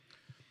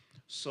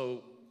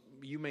So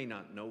you may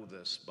not know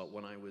this, but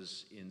when I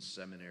was in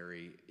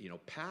seminary,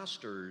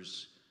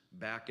 pastors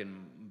back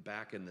in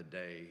the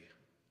day,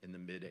 in the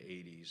mid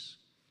 '80s,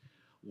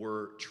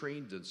 were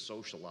trained and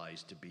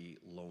socialized to be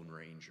lone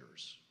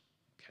rangers,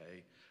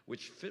 okay,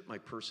 which fit my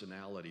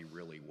personality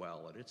really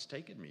well. And it's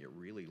taken me a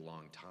really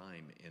long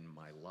time in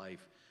my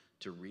life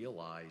to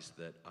realize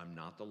that I'm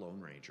not the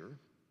Lone Ranger.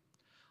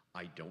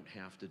 I don't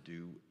have to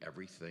do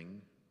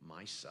everything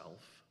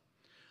myself.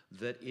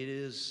 That it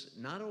is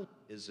not only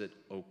is it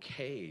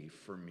okay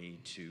for me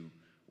to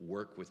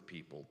work with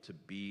people, to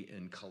be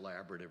in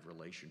collaborative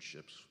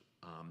relationships.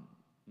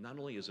 Not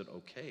only is it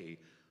okay,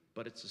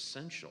 but it's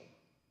essential.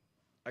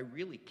 I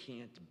really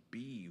can't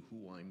be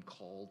who I'm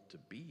called to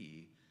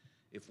be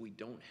if we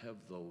don't have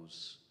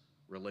those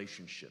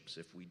relationships,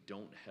 if we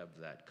don't have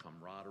that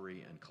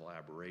camaraderie and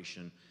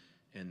collaboration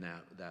and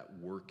that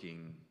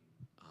working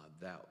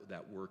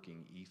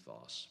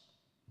ethos.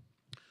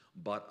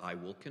 But I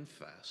will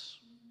confess,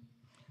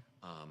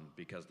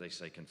 because they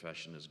say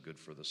confession is good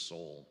for the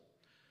soul,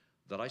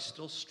 that I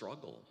still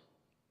struggle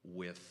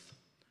with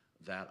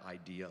that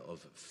idea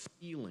of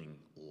feeling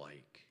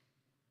like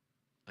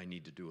I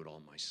need to do it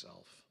all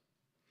myself.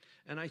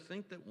 And I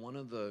think that one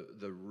of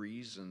the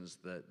reasons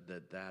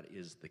that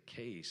is the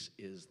case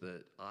is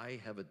that I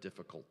have a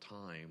difficult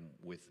time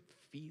with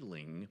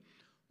feeling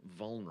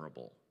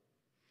vulnerable.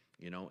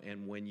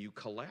 And when you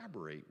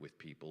collaborate with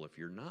people, if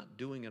you're not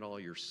doing it all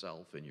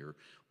yourself and you're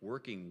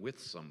working with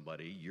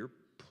somebody, you're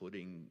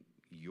putting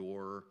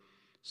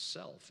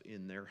yourself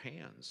in their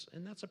hands.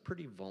 And that's a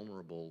pretty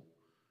vulnerable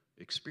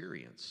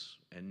experience.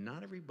 And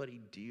not everybody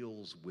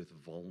deals with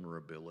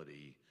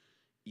vulnerability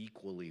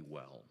equally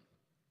well.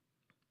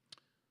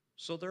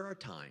 So there are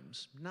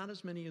times, not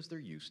as many as there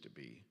used to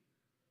be,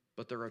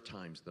 but there are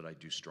times that I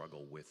do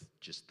struggle with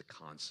just the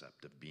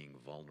concept of being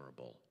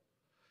vulnerable.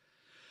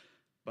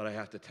 But I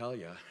have to tell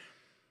you,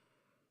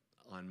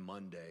 on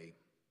Monday,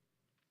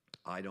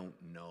 I don't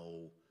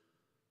know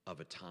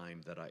of a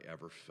time that I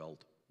ever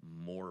felt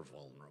more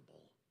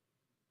vulnerable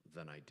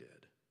than I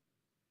did.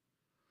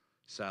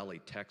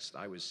 Sally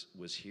I was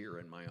here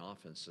in my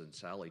office, and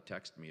Sally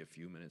texted me a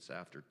few minutes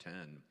after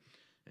 10,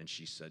 and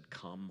she said,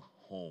 "Come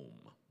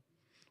home,"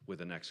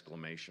 with an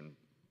exclamation,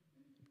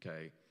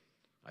 okay?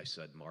 I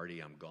said,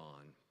 "Marty, I'm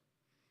gone."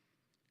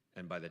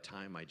 And by the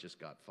time I just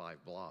got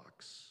 5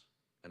 blocks,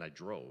 and I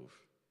drove,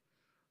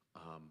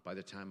 by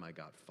the time I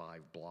got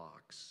 5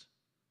 blocks,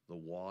 the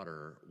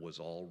water was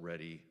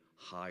already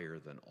higher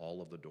than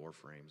all of the door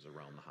frames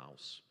around the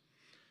house.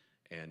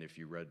 And if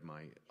you read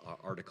my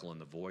article in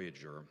the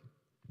Voyager,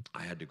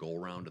 I had to go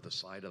around to the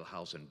side of the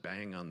house and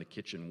bang on the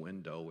kitchen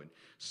window, and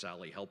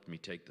Sally helped me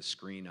take the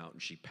screen out,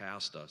 and she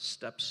passed a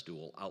step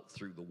stool out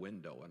through the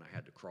window, and I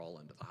had to crawl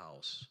into the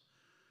house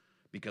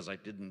because I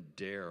didn't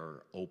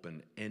dare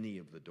open any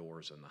of the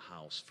doors in the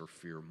house for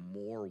fear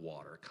more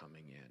water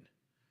coming in.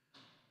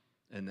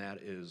 And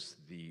that is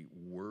the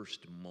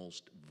worst,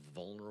 most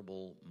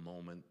vulnerable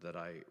moment that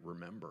I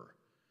remember,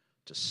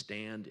 to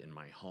stand in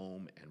my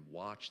home and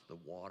watch the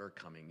water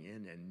coming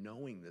in and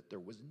knowing that there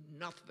was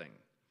nothing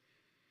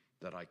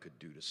that I could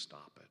do to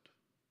stop it.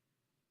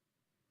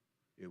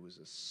 It was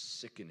a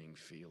sickening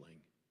feeling.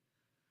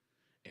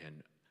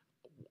 And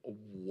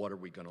what are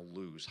we going to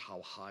lose?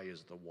 How high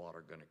is the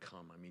water going to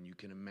come? I mean, you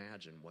can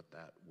imagine what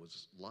that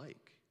was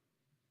like.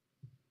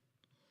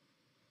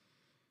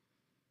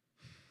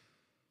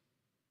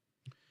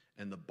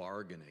 And the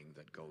bargaining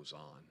that goes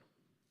on.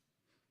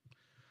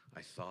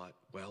 I thought,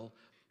 well,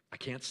 I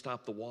can't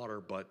stop the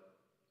water, but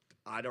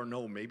I don't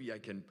know, maybe I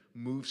can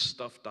move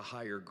stuff to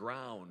higher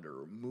ground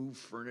or move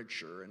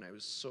furniture. And I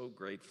was so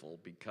grateful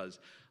because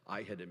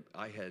I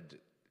had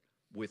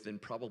within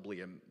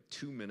probably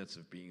 2 minutes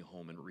of being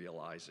home and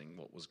realizing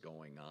what was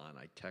going on,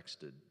 I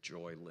texted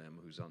Joy Lim,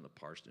 who's on the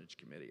parsonage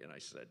committee, and I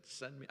said,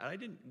 send me, and I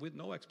didn't, with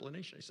no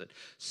explanation, I said,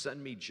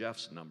 send me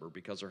Jeff's number,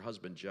 because her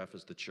husband Jeff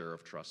is the chair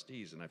of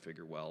trustees. And I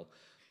figure, well,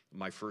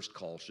 my first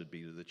call should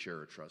be to the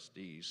chair of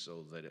trustees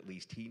so that at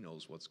least he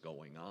knows what's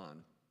going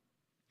on.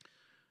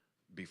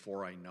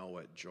 Before I know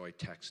it, Joy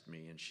texts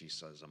me and she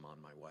says, "I'm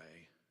on my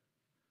way."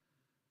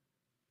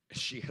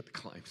 She had to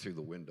climb through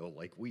the window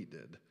like we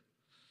did.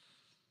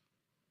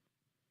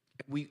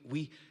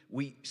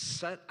 We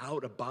set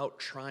out about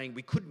trying.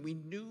 We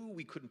knew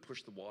we couldn't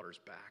push the waters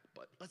back,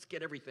 but let's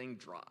get everything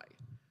dry.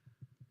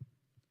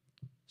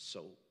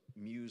 So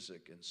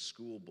music and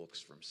school books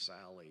from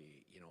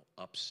Sally,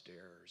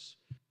 upstairs.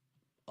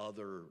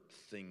 Other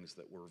things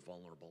that were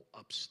vulnerable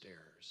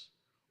upstairs.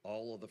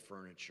 All of the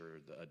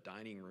furniture, the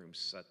dining room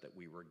set that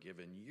we were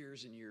given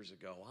years and years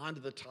ago,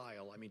 onto the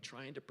tile. I mean,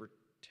 trying to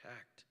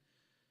protect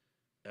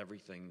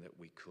everything that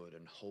we could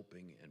and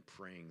hoping and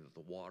praying that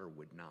the water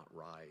would not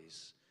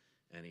rise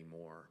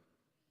anymore.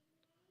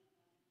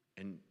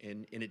 And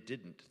it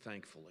didn't,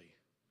 thankfully.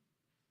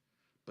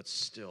 But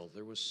still,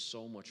 there was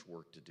so much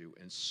work to do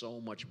and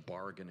so much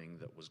bargaining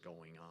that was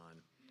going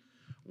on.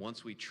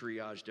 Once we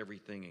triaged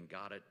everything and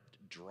got it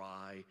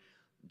dry,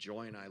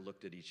 Joy and I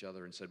looked at each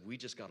other and said, we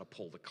just got to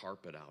pull the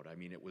carpet out. I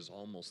mean, it was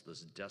almost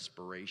this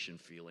desperation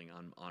feeling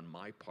on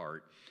my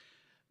part.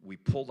 We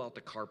pulled out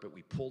the carpet,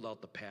 we pulled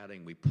out the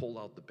padding, we pulled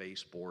out the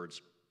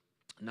baseboards.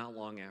 Not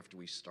long after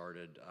we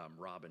started,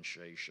 Rob and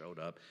Shay showed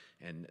up,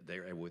 and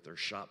they're with their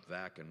shop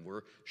vac, and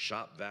we're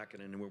shop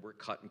vacuuming, and we're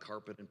cutting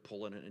carpet and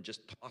pulling it and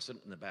just tossing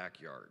it in the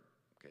backyard.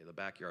 Okay, the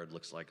backyard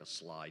looks like a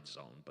slide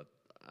zone, but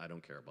I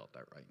don't care about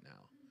that right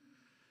now.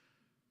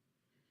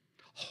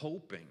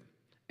 Hoping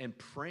and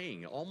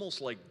praying,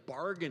 almost like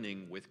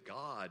bargaining with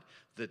God,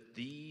 that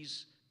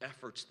these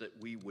efforts that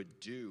we would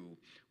do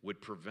would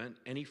prevent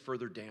any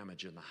further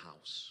damage in the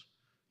house.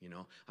 You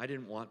know, I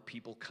didn't want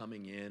people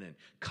coming in and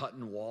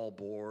cutting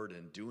wallboard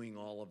and doing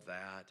all of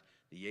that.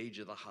 The age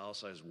of the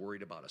house, I was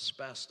worried about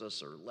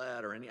asbestos or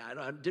lead or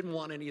I didn't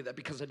want any of that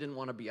because I didn't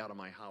want to be out of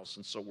my house.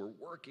 And so we're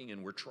working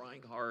and we're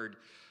trying hard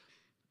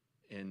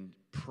and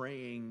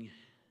praying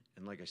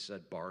and, like I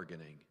said,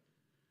 bargaining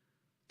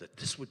that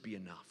this would be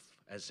enough,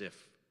 as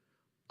if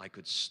I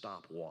could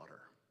stop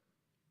water.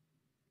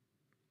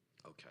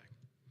 Okay.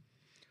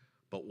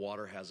 But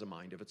water has a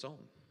mind of its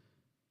own.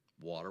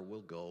 Water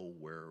will go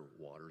where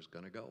water's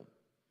going to go.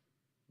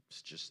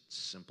 It's just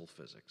simple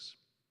physics.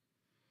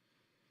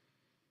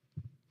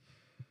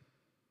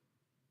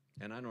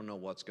 And I don't know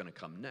what's going to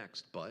come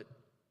next, but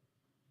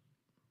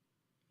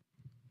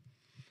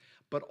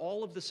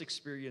all of this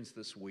experience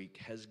this week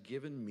has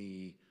given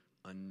me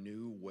a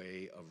new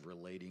way of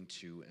relating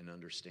to and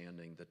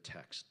understanding the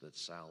text that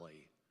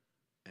Sally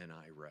and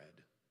I read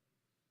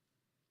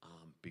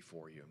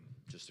before you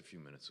just a few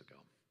minutes ago.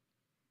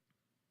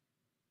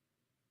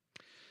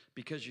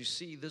 Because you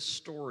see, this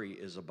story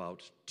is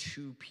about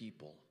two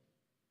people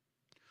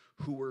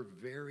who were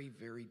very,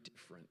 very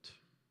different.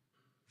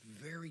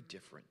 Very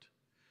different.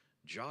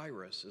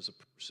 Jairus is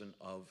a person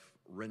of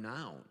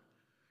renown.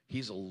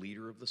 He's a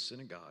leader of the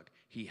synagogue.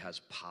 He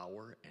has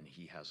power and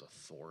he has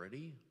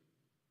authority.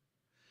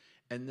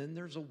 And then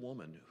there's a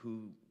woman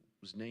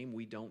whose name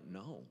we don't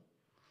know,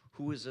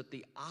 who is at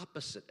the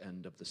opposite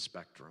end of the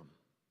spectrum.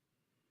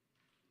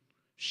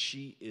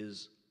 She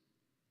is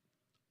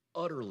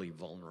utterly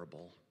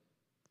vulnerable.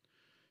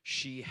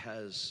 She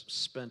has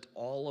spent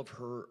all of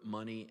her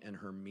money and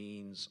her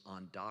means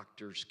on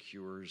doctors'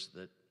 cures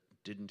that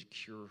didn't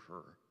cure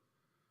her.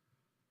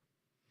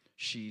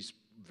 She's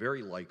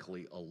very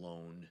likely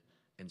alone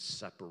and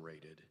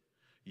separated.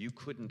 You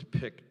couldn't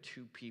pick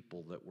two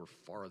people that were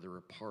farther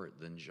apart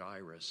than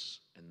Jairus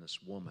and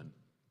this woman.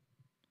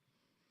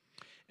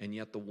 And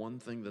yet the one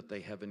thing that they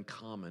have in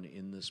common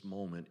in this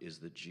moment is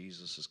that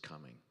Jesus is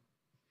coming.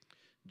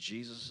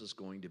 Jesus is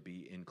going to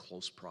be in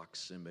close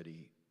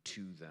proximity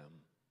to them.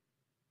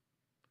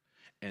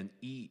 And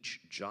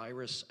each,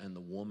 Jairus and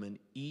the woman,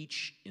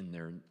 each in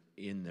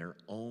their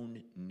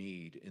own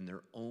need, in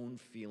their own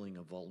feeling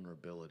of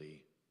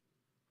vulnerability,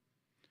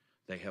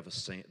 they have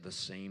the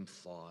same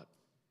thought,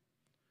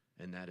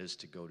 and that is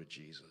to go to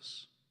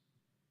Jesus.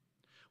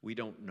 We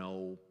don't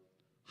know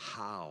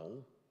how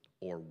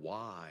or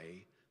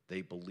why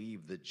they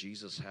believe that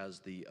Jesus has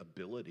the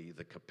ability,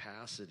 the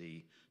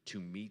capacity to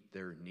meet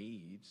their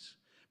needs.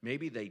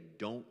 Maybe they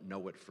don't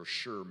know it for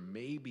sure.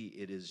 Maybe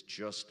it is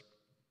just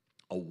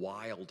a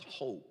wild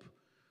hope,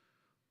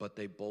 but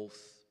they both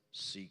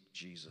seek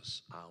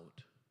Jesus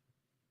out.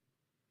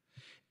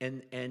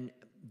 And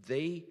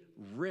they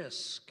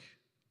risk,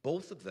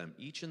 both of them,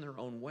 each in their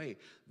own way,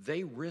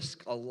 they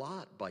risk a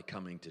lot by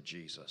coming to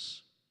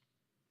Jesus.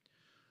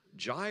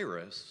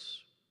 Jairus,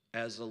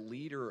 as a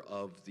leader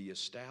of the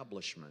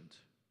establishment,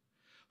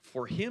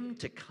 for him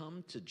to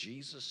come to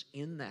Jesus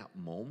in that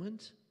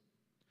moment,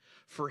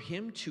 for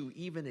him to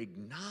even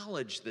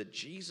acknowledge that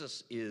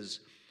Jesus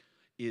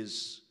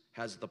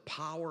has the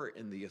power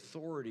and the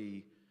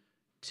authority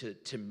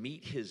to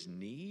meet his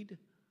need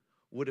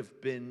would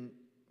have been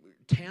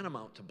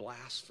tantamount to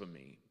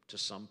blasphemy to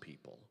some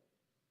people.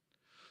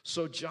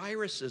 So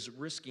Jairus is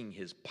risking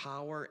his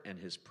power and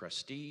his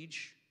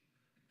prestige.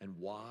 And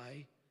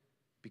why?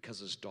 Because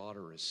his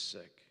daughter is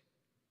sick.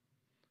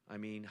 I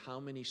mean, how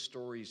many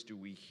stories do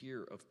we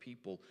hear of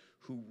people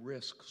who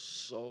risk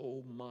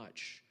so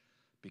much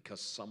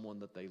because someone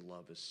that they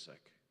love is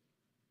sick?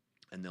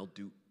 And they'll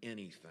do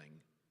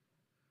anything.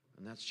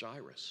 And that's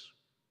Jairus.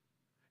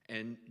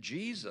 And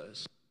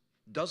Jesus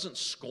doesn't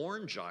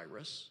scorn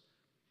Jairus.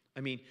 I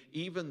mean,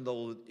 even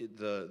though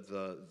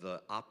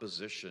the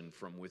opposition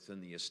from within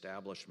the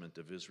establishment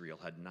of Israel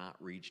had not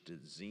reached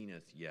its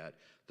zenith yet,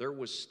 there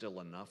was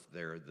still enough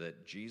there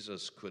that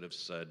Jesus could have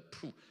said,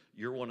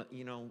 "You're one of,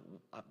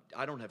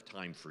 I don't have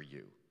time for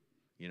you.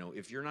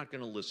 If you're not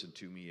going to listen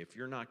to me, if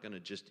you're not going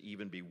to just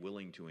even be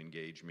willing to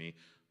engage me,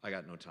 I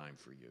got no time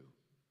for you."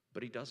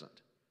 But he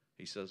doesn't.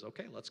 He says,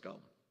 "Okay, let's go."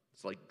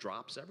 It's like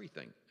drops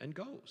everything and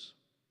goes.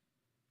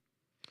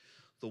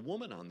 The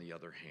woman, on the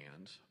other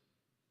hand,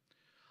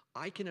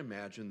 I can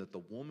imagine that the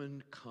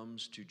woman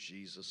comes to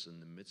Jesus in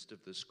the midst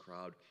of this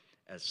crowd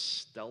as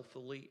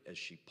stealthily as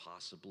she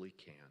possibly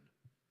can.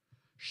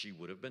 She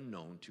would have been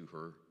known to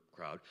her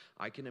crowd.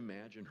 I can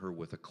imagine her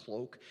with a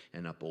cloak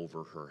and up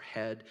over her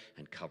head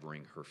and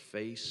covering her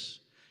face.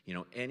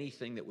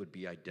 Anything that would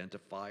be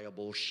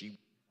identifiable, she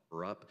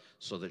her up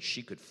so that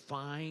she could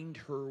find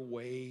her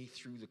way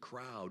through the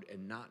crowd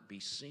and not be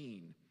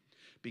seen.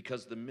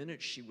 Because the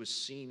minute she was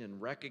seen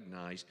and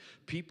recognized,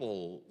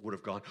 people would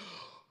have gone,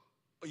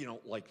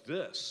 like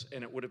this,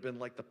 and it would have been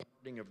like the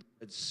parting of the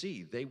Red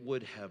Sea. They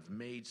would have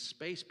made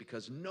space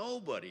because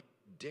nobody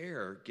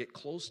dare get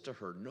close to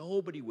her.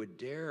 Nobody would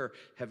dare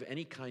have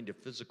any kind of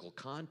physical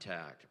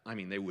contact. I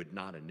mean, they would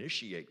not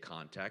initiate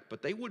contact,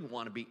 but they wouldn't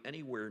want to be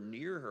anywhere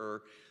near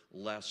her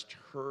lest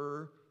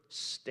her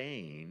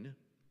stain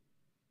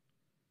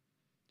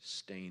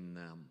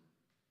them.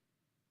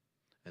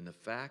 And the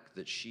fact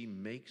that she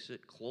makes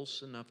it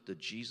close enough to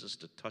Jesus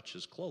to touch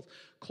his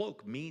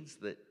cloak means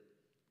that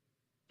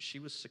she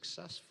was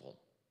successful.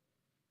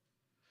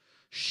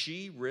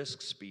 She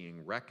risks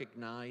being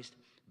recognized,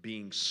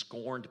 being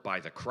scorned by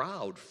the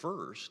crowd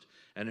first,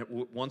 and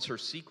once her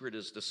secret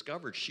is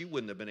discovered, she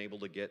wouldn't have been able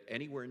to get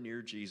anywhere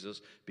near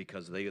Jesus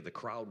because the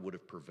crowd would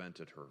have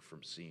prevented her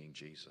from seeing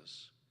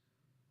Jesus.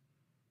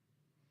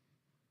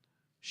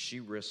 She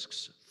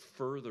risks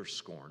further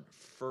scorn,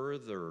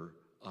 further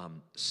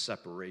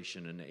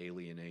separation and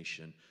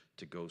alienation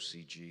to go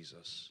see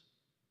Jesus.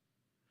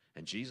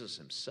 And Jesus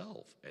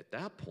himself, at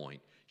that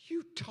point,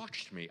 you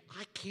touched me.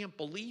 I can't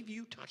believe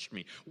you touched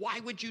me. Why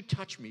would you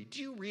touch me? Do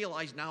you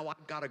realize now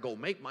I've got to go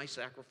make my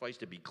sacrifice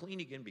to be clean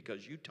again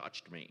because you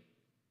touched me?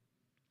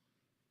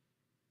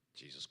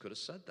 Jesus could have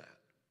said that,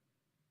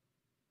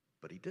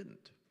 but he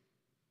didn't.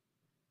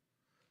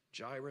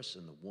 Jairus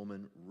and the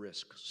woman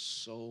risk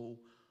so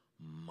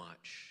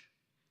much,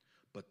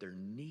 but their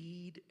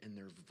need and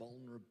their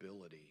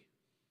vulnerability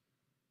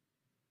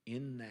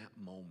in that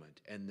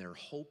moment and their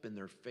hope and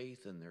their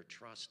faith and their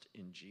trust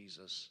in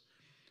Jesus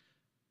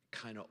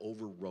kind of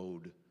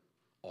overrode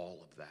all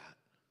of that.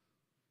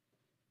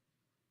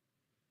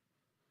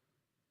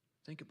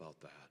 Think about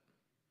that.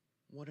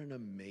 What an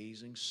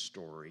amazing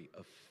story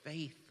of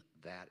faith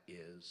that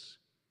is.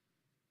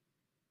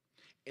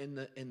 And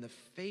the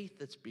faith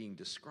that's being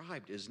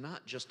described is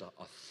not just a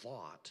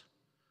thought,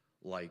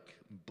 like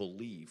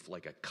belief,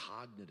 like a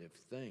cognitive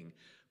thing,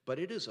 but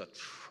it is a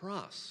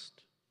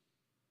trust.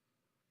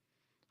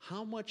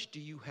 How much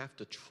do you have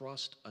to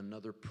trust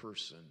another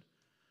person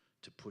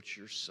to put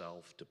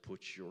yourself, to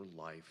put your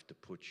life, to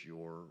put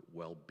your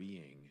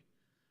well-being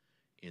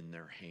in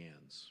their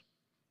hands?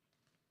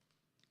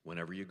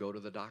 Whenever you go to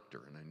the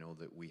doctor, and I know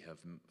that we have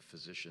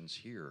physicians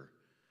here,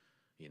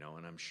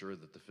 and I'm sure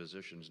that the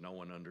physicians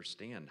know and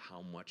understand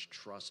how much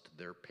trust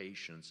their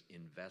patients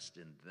invest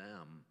in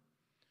them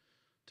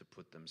to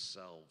put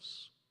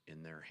themselves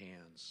in their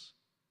hands.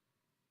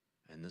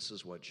 And this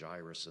is what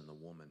Jairus and the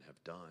woman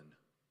have done.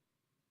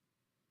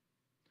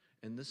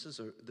 And this is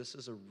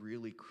a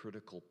really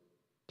critical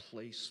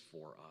place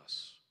for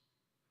us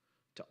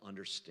to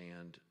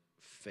understand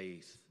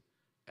faith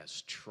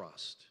as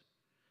trust,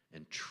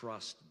 and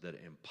trust that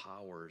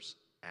empowers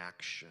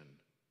action.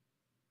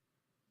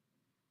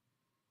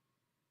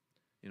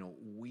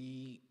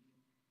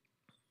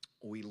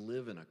 We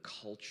live in a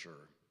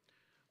culture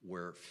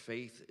where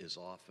faith is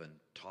often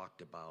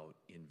talked about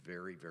in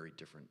very, very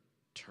different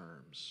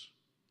terms.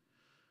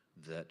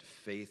 That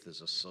faith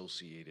is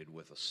associated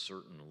with a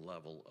certain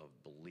level of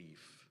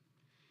belief.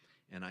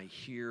 And I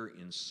hear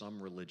in some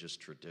religious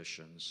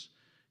traditions,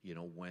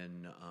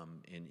 when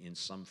in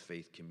some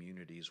faith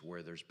communities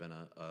where there's been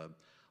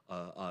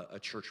a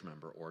church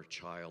member or a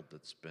child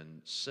that's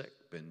been sick,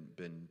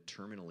 been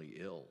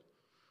terminally ill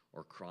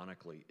or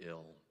chronically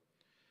ill,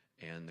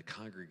 and the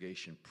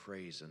congregation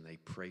prays and they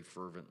pray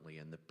fervently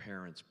and the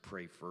parents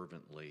pray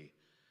fervently.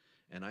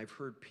 And I've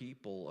heard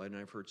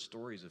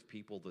stories of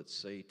people that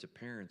say to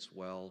parents,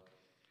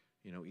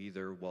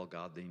 either,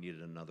 God, they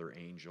needed another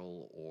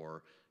angel,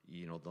 or,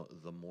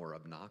 the more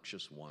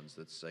obnoxious ones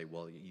that say,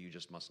 you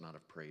just must not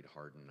have prayed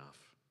hard enough.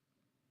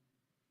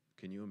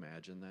 Can you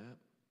imagine that?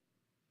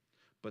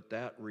 But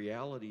that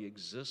reality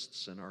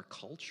exists in our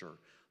culture,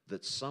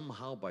 that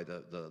somehow by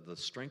the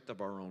strength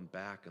of our own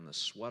back and the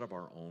sweat of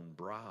our own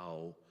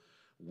brow,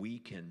 we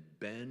can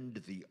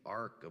bend the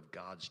arc of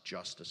God's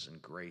justice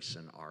and grace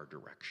in our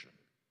direction.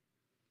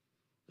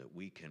 That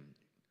we can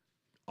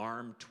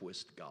arm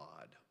twist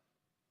God.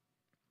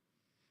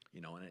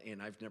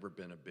 And I've never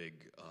been a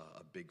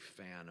big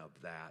fan of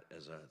that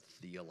as a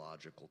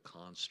theological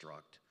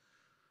construct,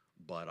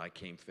 but I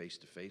came face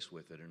to face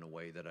with it in a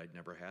way that I'd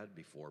never had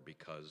before,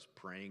 because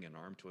praying and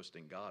arm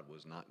twisting God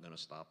was not going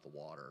to stop the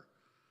water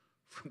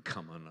from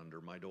coming under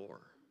my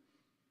door.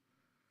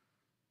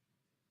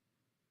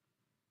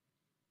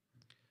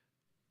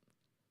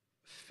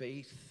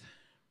 Faith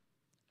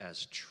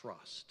as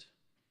trust.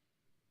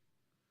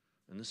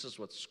 And this is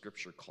what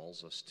Scripture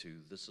calls us to.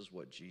 This is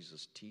what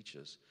Jesus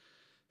teaches.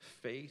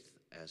 Faith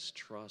as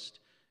trust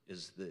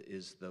is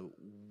the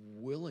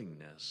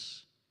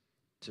willingness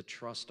to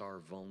trust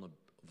our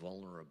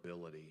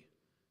vulnerability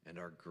and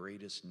our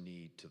greatest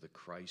need to the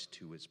Christ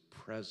who is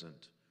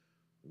present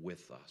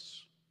with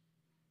us.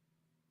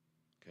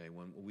 Okay,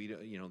 when we,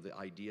 the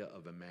idea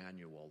of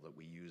Emmanuel that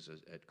we use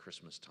at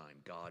Christmas time,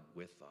 God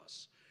with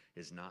us.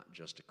 is not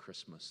just a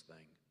Christmas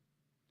thing.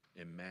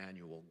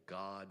 Emmanuel,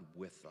 God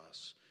with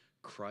us,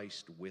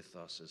 Christ with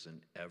us, is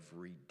an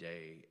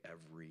everyday,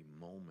 every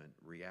moment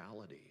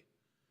reality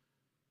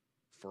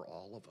for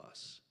all of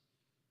us.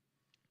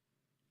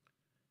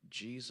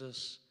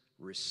 Jesus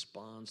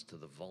responds to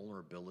the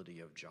vulnerability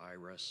of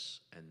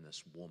Jairus and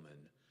this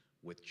woman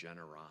with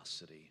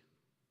generosity.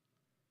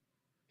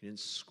 He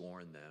didn't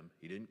scorn them.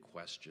 He didn't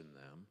question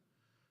them.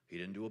 He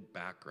didn't do a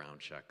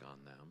background check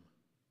on them.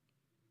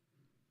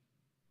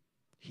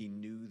 He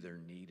knew their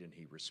need and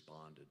he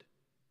responded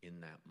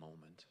in that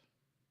moment.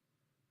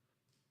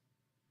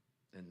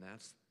 And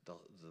that's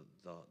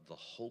the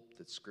hope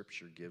that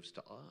Scripture gives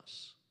to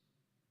us.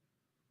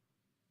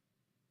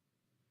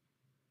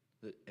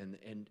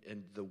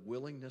 And the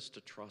willingness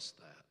to trust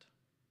that,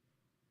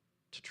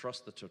 to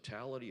trust the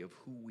totality of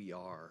who we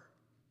are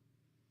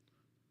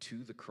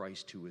to the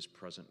Christ who is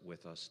present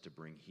with us to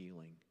bring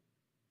healing.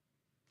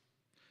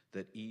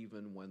 That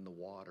even when the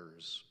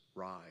waters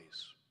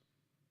rise,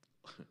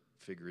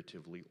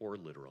 figuratively or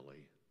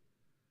literally,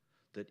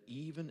 that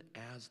even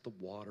as the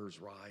waters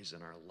rise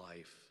in our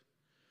life,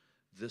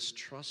 this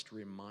trust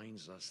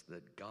reminds us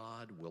that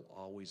God will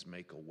always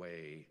make a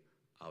way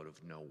out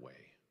of no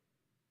way.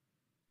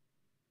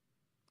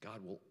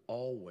 God will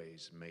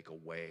always make a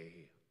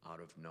way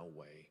out of no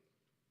way.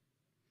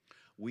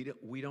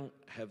 We don't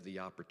have the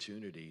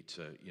opportunity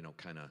to,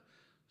 kind of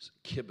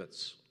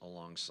kibitz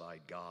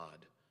alongside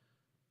God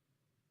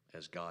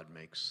as God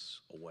makes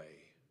a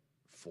way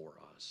for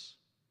us.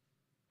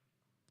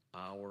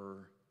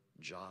 Our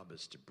job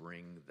is to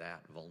bring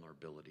that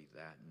vulnerability,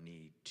 that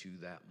need, to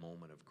that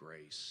moment of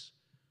grace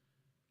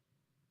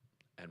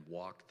and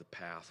walk the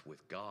path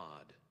with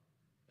God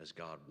as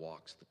God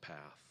walks the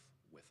path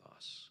with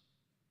us.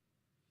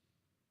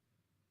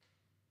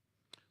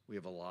 We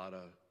have a lot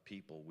of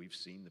people, we've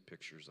seen the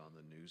pictures on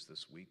the news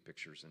this week,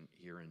 pictures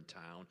here in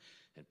town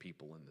and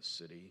people in the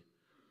city,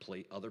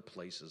 other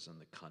places in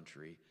the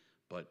country,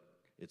 but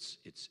it's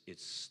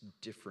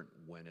different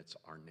when it's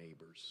our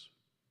neighbors.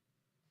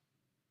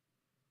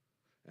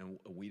 And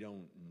we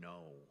don't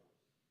know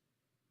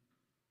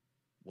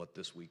what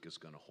this week is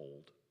going to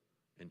hold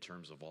in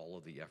terms of all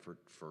of the effort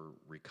for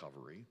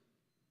recovery,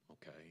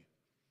 okay?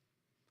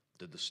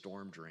 Did the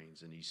storm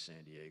drains in East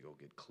San Diego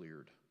get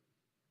cleared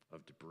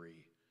of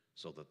debris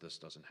so that this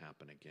doesn't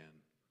happen again?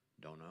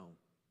 Don't know.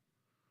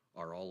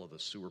 Are all of the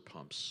sewer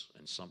pumps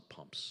and sump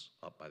pumps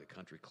up by the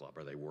country club,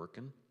 are they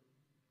working?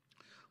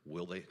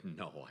 Will they?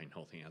 No, I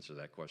know the answer to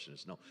that question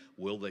is no.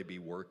 Will they be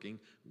working?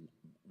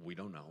 We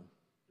don't know.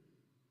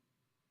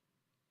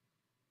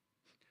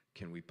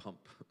 Can we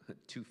pump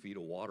 2 feet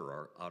of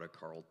water out of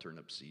Carl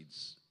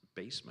Turnipseed's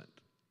basement,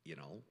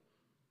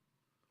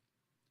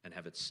 and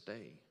have it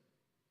stay?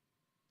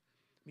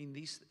 I mean,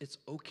 it's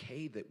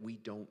okay that we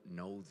don't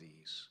know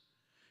these.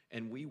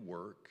 And we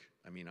work,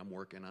 I'm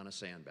working on a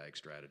sandbag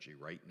strategy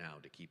right now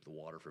to keep the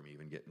water from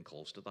even getting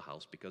close to the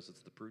house because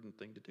it's the prudent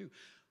thing to do.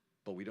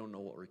 But we don't know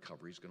what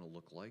recovery is going to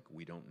look like.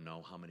 We don't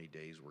know how many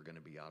days we're going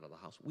to be out of the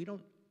house. We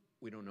don't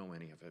know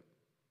any of it.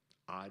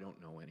 I don't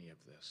know any of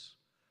this.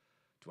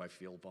 Do I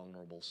feel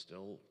vulnerable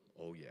still?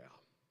 Oh, yeah.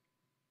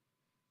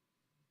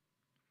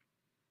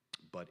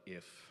 But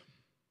if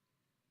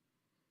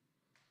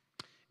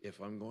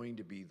I'm going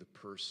to be the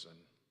person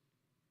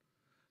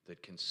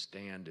that can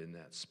stand in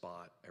that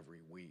spot every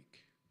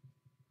week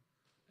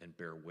and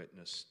bear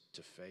witness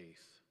to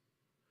faith,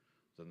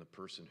 then the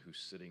person who's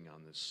sitting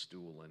on this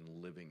stool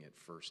and living it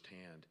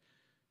firsthand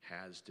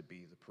has to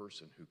be the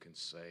person who can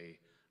say,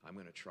 I'm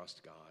going to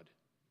trust God.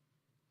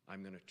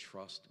 I'm going to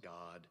trust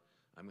God.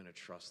 I'm going to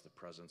trust the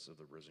presence of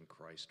the risen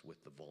Christ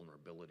with the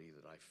vulnerability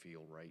that I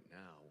feel right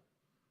now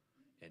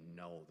and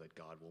know that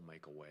God will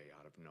make a way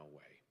out of no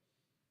way.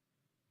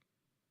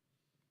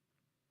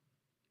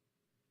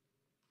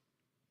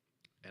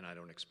 And I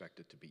don't expect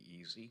it to be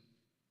easy,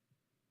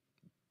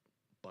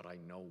 but I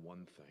know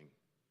one thing,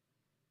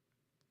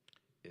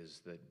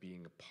 is that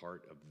being a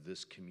part of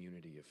this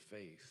community of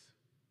faith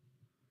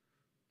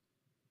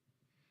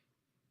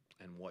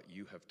and what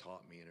you have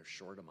taught me in a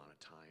short amount of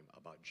time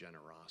about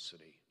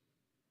generosity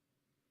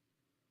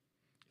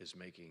is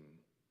making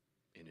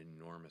an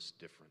enormous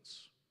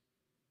difference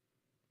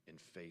in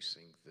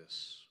facing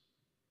this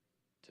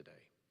today.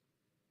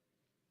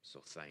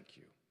 So thank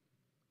you,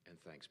 and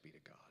thanks be to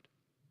God.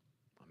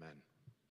 Amen.